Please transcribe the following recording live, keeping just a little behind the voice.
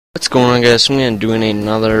What's going on, guys? I'm going to be doing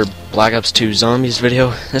another Black Ops 2 Zombies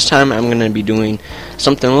video. This time I'm going to be doing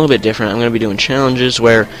something a little bit different. I'm going to be doing challenges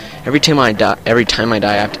where every time I die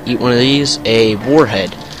I have to eat one of these, a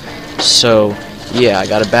warhead. So yeah, I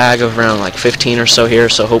got a bag of around like 15 or so here,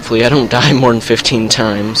 so hopefully I don't die more than 15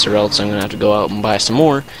 times, or else I'm going to have to go out and buy some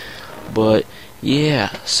more. But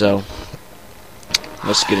yeah, so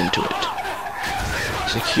let's get into it.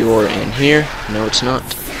 Secure in here. No, it's not.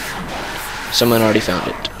 Someone already found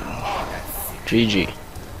it. GG.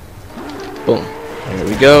 Boom. There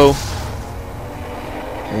we go.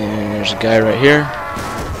 And there's a guy right here.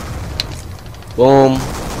 Boom.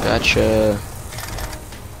 Gotcha.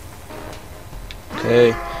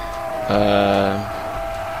 Okay.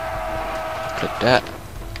 Click that.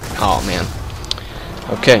 Oh, man.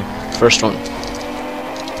 Okay. First one.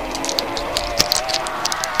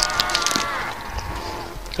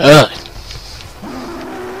 Ugh.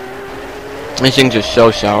 These things are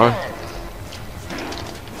so sour.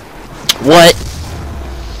 What?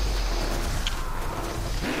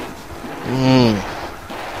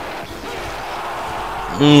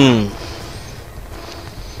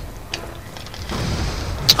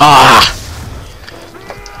 Ah!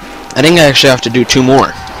 I think I actually have to do 2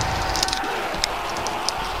 more.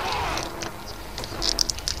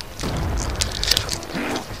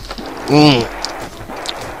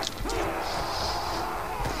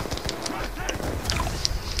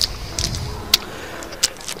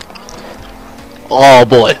 Oh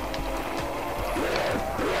boy.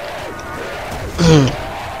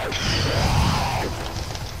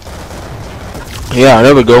 Yeah,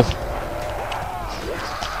 there we go.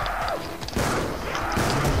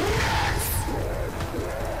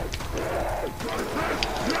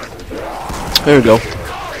 There we go.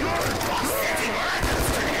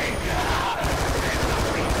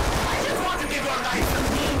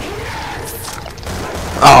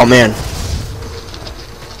 Oh man.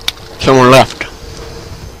 Someone left.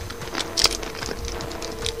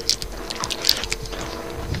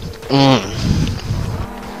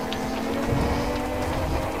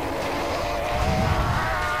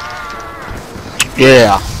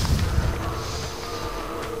 Yeah.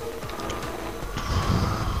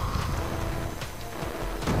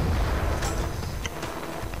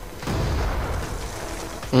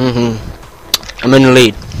 I'm in the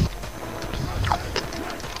lead.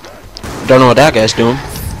 Don't know what that guy's doing.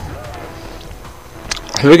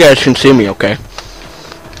 You guys can see me, okay?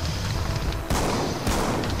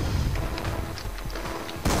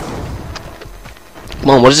 Come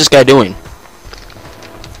on, what is this guy doing?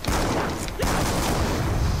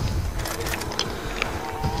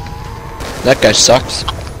 That guy sucks.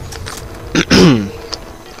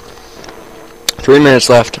 3 minutes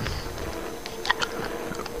left.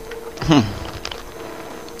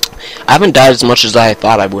 I haven't died as much as I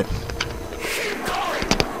thought I would.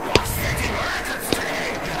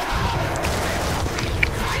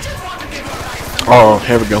 Oh,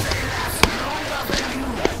 here we go.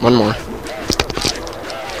 One more.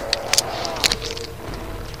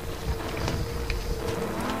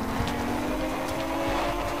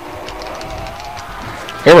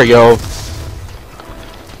 Here we go.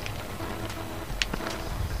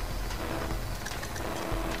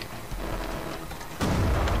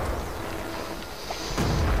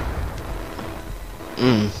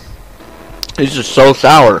 These are so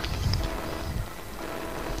sour.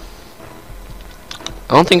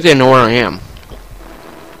 I don't think they know where I am.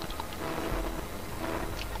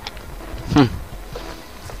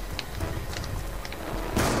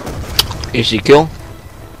 Easy kill.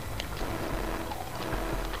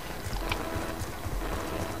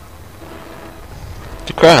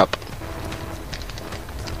 The crap.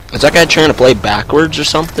 Is that guy trying to play backwards or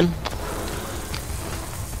something?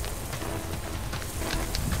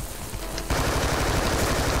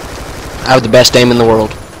 I have the best aim in the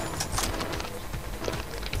world.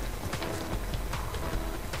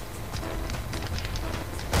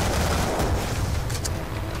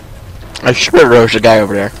 I sure there's a guy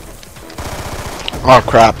over there. Oh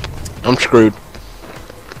crap. I'm screwed.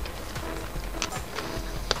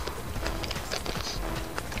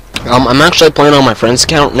 I'm actually playing on my friend's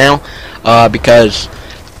account now, because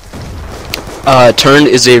turned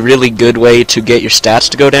is a really good way to get your stats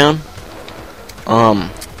to go down.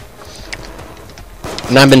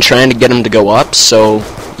 And I've been trying to get him to go up, so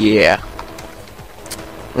yeah.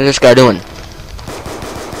 What's this guy doing?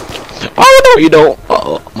 Oh no, you don't.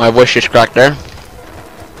 Uh-oh, my voice just cracked there.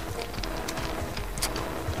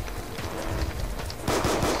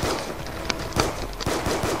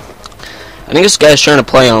 I think this guy's trying to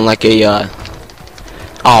play on like a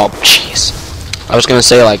oh jeez. I was gonna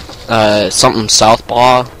say like something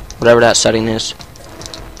southpaw whatever that setting is.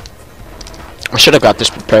 I should have got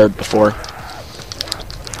this prepared before.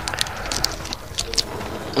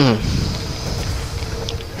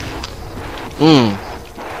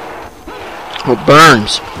 It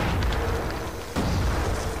burns.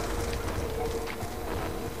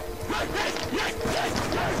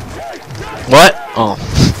 What? Oh.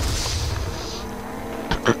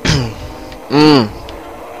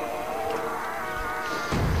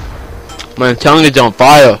 My tongue is on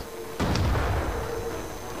fire.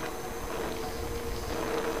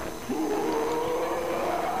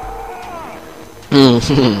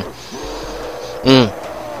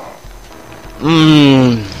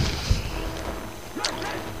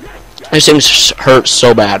 This thing hurts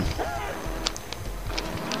so bad.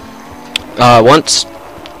 Once,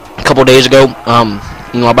 a couple days ago,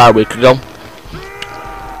 about a week ago,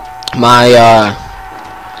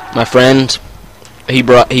 my friend, I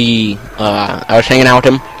was hanging out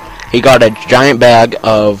with him. He got a giant bag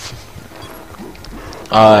of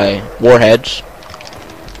Warheads.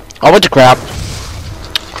 Oh, what the crap!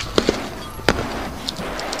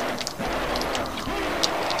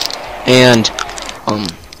 And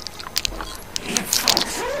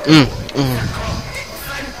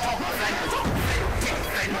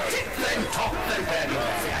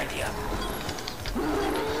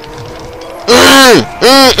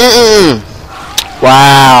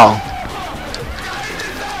wow.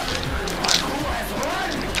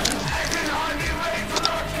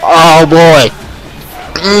 Oh boy.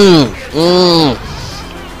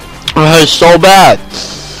 That is so bad.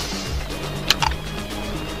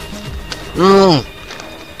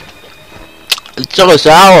 It's so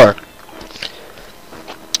sour.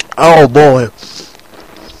 Oh boy.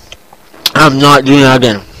 I'm not doing that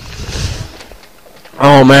again.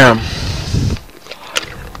 Oh man.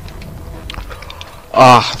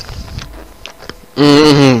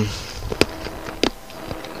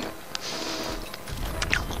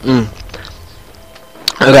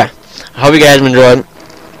 Okay. I hope you guys enjoyed.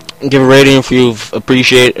 Give a rating if you've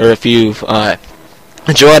if you've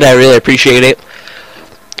enjoyed. I really appreciate it.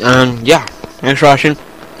 And yeah, thanks for watching.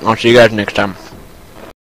 I'll see you guys next time.